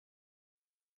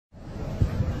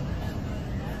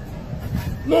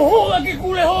¡No joda, qué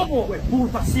culo es hopo! Pues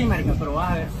puta, sí, marica, pero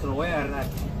vas a ver, se lo voy a agarrar.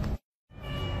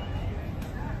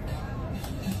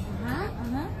 Ajá,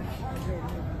 ajá.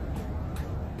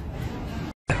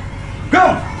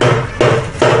 ¡Go!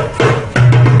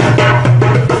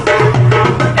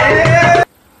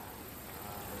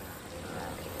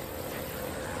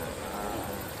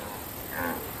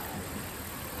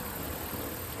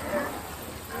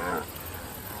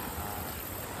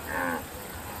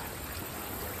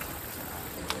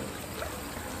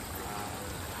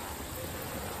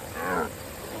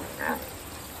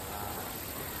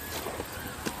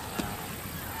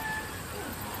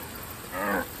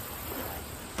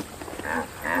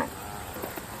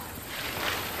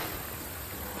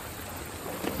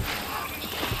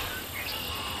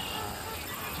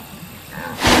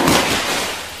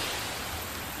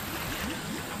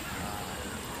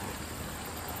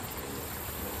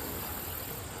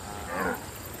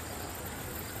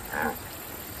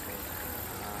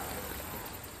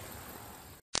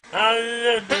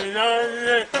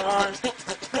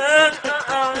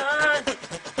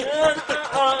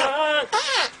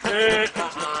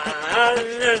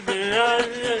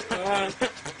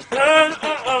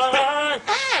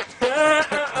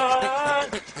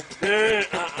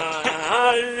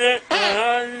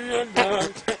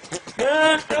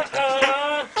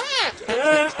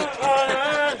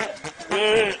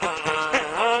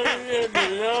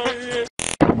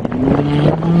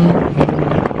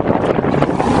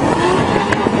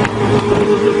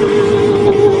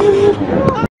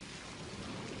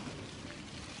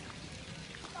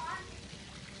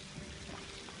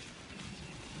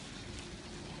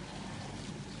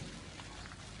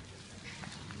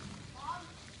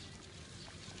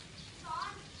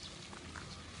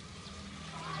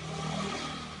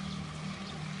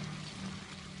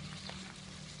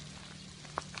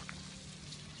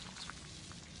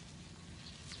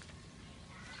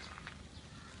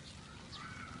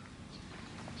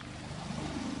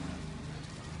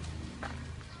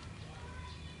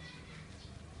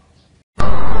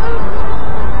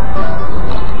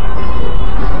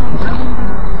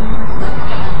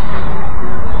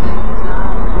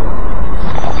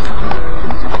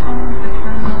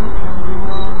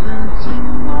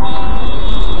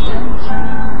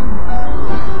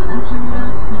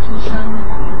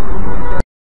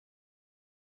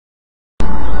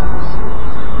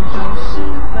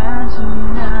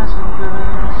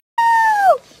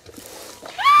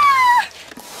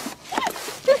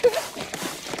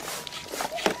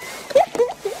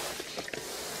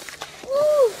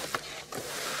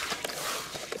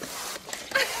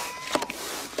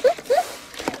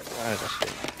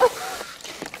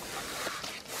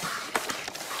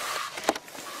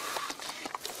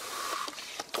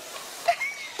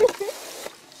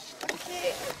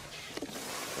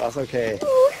 Das ist okay.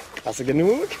 Hast du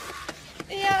genug?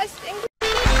 Ja, ich denke.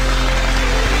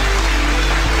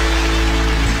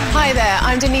 Hi there,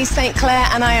 I'm Denise St. Clair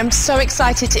and I am so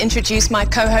excited to introduce my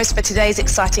co-host for today's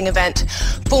exciting event.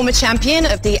 Former champion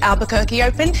of the Albuquerque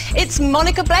Open, it's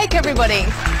Monica Blake, everybody.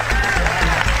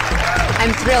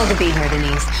 I'm thrilled to be here,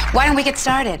 Denise. Why don't we get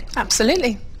started?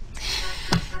 Absolutely.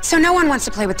 So no one wants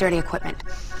to play with dirty equipment.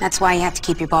 That's why you have to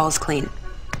keep your balls clean.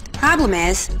 Problem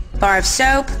is, bar of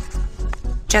soap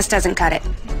just doesn't cut it.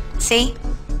 See?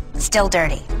 Still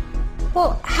dirty.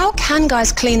 Well, how can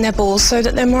guys clean their balls so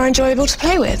that they're more enjoyable to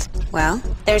play with? Well,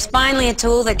 there's finally a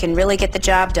tool that can really get the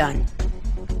job done.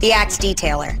 The Axe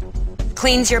Detailer.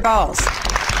 Cleans your balls.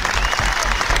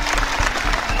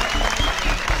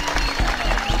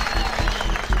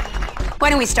 Why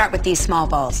don't we start with these small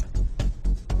balls?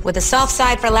 With a soft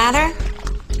side for lather,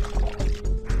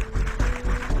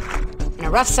 and a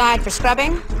rough side for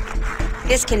scrubbing,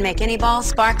 this can make any ball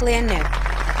sparkly and new.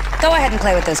 Go ahead and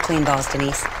play with those clean balls,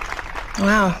 Denise.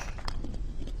 Wow.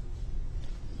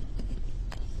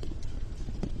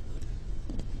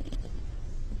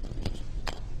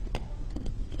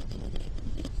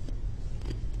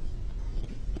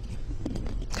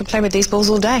 Could play with these balls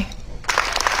all day.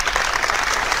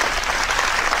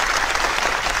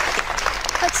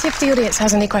 Let's see if the audience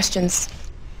has any questions.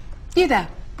 You there.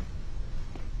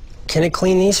 Can it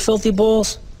clean these filthy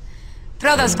balls?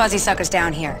 Throw those fuzzy suckers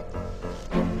down here.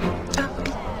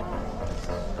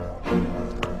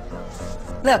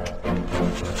 Look.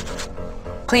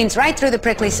 Cleans right through the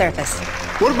prickly surface.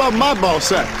 What about my ball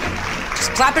sack?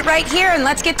 Just plop it right here and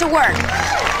let's get to work.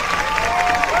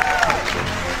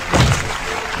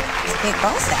 It's a big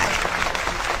ball sack.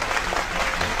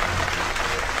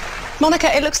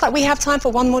 Monica, it looks like we have time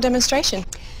for one more demonstration.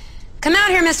 Come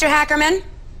out here, Mr. Hackerman.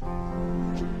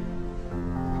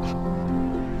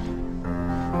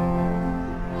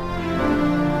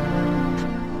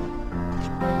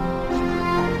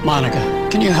 Monica,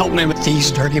 can you help me with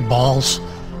these dirty balls?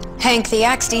 Hank, the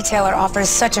Axe detailer offers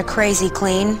such a crazy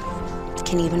clean. It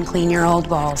can even clean your old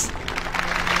balls.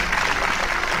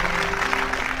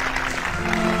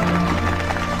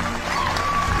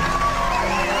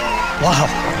 Wow.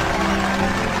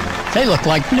 They look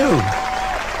like new.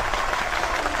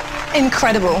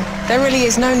 Incredible. There really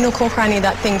is no nook or cranny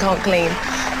that thing can't clean.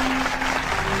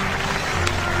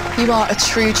 You are a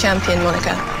true champion,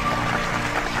 Monica.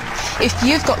 If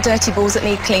you've got dirty balls that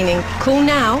need cleaning, call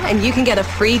now and you can get a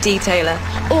free detailer.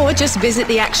 Or just visit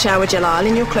the Axe Shower Gel aisle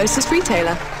in your closest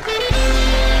retailer.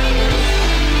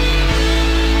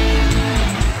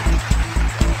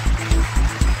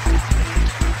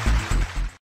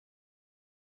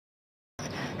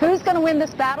 Who's going to win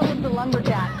this battle of the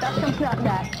lumberjacks? That's coming up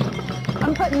next.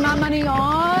 I'm putting my money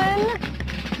on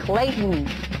Clayton.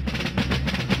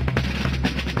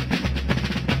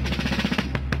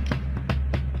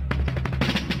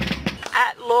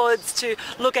 At Lords to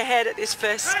look ahead at this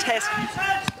first test.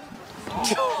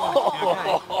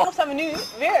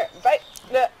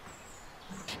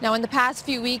 Now, in the past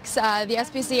few weeks, the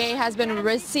SPCA has been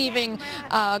receiving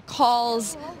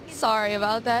calls. Sorry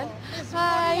about that.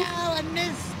 Hi.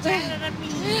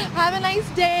 Have a nice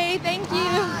day. Thank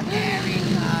you.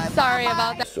 Sorry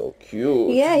about that. So cute.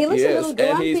 Yeah, he looks a little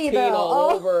grumpy, and he's peeing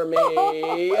all over me.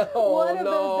 Oh, One of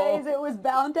those days it was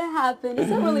bound to happen. Does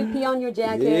that really pee on your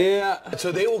jacket? Yeah.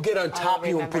 So they will get on top of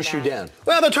you and push you down.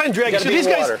 Well, they'll try and drag you. So these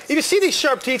guys, water. you can see these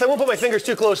sharp teeth. I won't put my fingers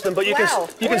too close to them, but you can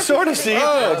sort of see.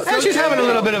 Oh, and she's having a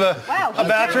little bit of a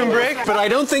bathroom break. But I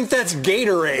don't think that's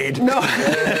Gatorade. No.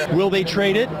 Will they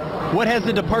trade it? What has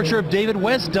the departure of David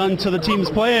West done to the team's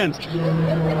plans?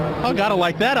 Oh, gotta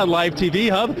like that on live TV,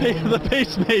 huh? The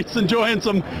Pacemates enjoying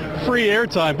some free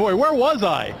airtime. Boy, where was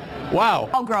I? Wow.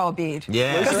 I'll grow a beard.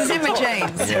 Yeah. This is in my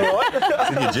jeans. It's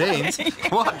in your jeans?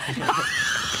 What?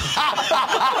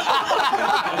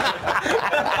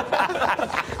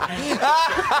 You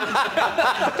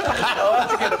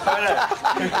weren't gonna find it.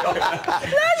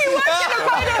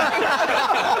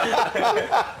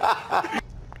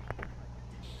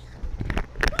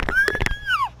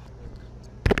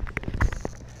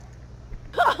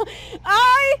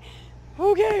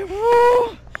 Okay.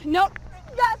 Nope.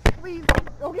 Yes, please.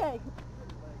 Okay.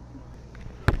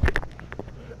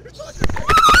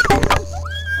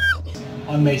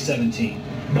 On May 17.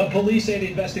 But police say the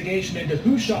investigation into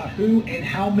who shot who and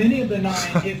how many of the 9,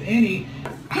 if any.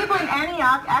 People in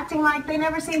Antioch acting like they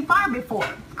never seen fire before.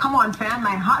 Come on, fam,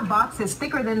 my hot box is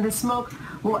thicker than the smoke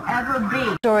will ever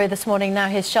be. Story this morning. Now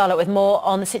here's Charlotte with more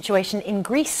on the situation in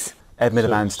Greece. Ed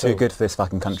Miliband's too good for this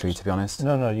fucking country, to be honest.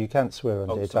 No, you can't swear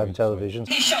on daytime television.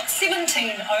 He shot 17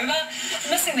 over,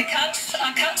 missing the cuts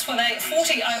with a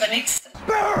 40 over next.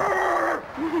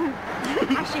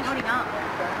 Actually holding up.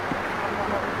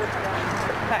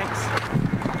 Thanks.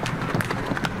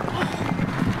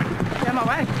 Get my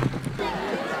way.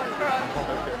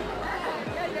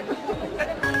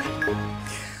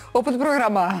 Op het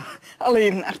programma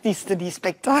alleen artiesten die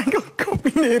spektakel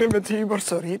combineren met humor.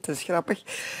 Sorry, het is grappig.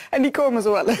 En die komen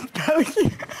zowel uit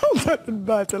België als uit het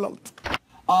buitenland.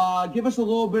 Give us a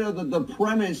little bit of the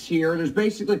premise here.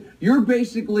 You're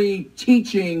basically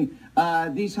teaching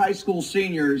these high school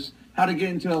seniors how to get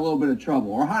into a little bit of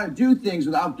trouble, or how to do things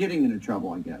without getting into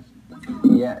trouble, I guess.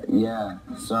 Yeah.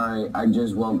 Sorry, I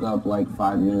just woke up like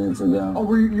 5 minutes ago.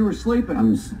 Oh, you were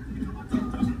sleeping?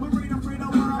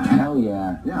 Hell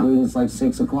yeah. Dude, it's like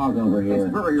 6 o'clock over here.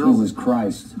 It's very early. Jesus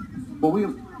Christ. Well, we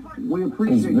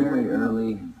appreciate It's very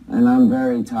early, and I'm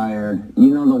very tired.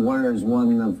 You know the Warriors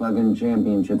won the fucking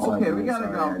championships. Okay, we gotta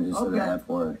go. I just said that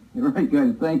for it. You're right,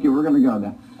 good. Thank you. We're gonna go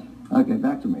now. Okay,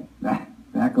 back to me.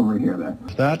 Back over here there.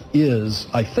 That is,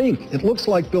 I think, it looks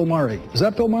like Bill Murray. Is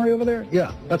that Bill Murray over there?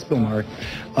 Yeah, that's Bill Murray.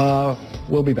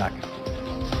 We'll be back.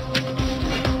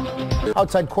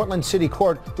 Outside Cortland City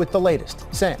Court with the latest.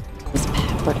 Sam. Was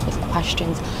peppered with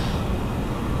questions. The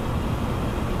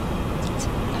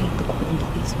Cortland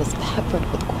police was peppered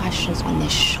with questions on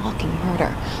this shocking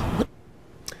murder.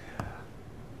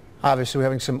 Obviously, we're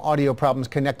having some audio problems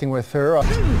connecting with her.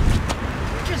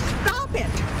 Just stop it.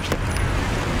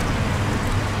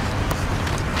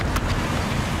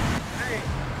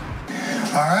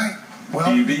 All right. Well,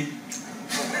 TV.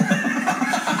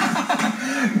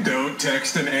 Don't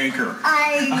text an anchor.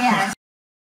 Yes.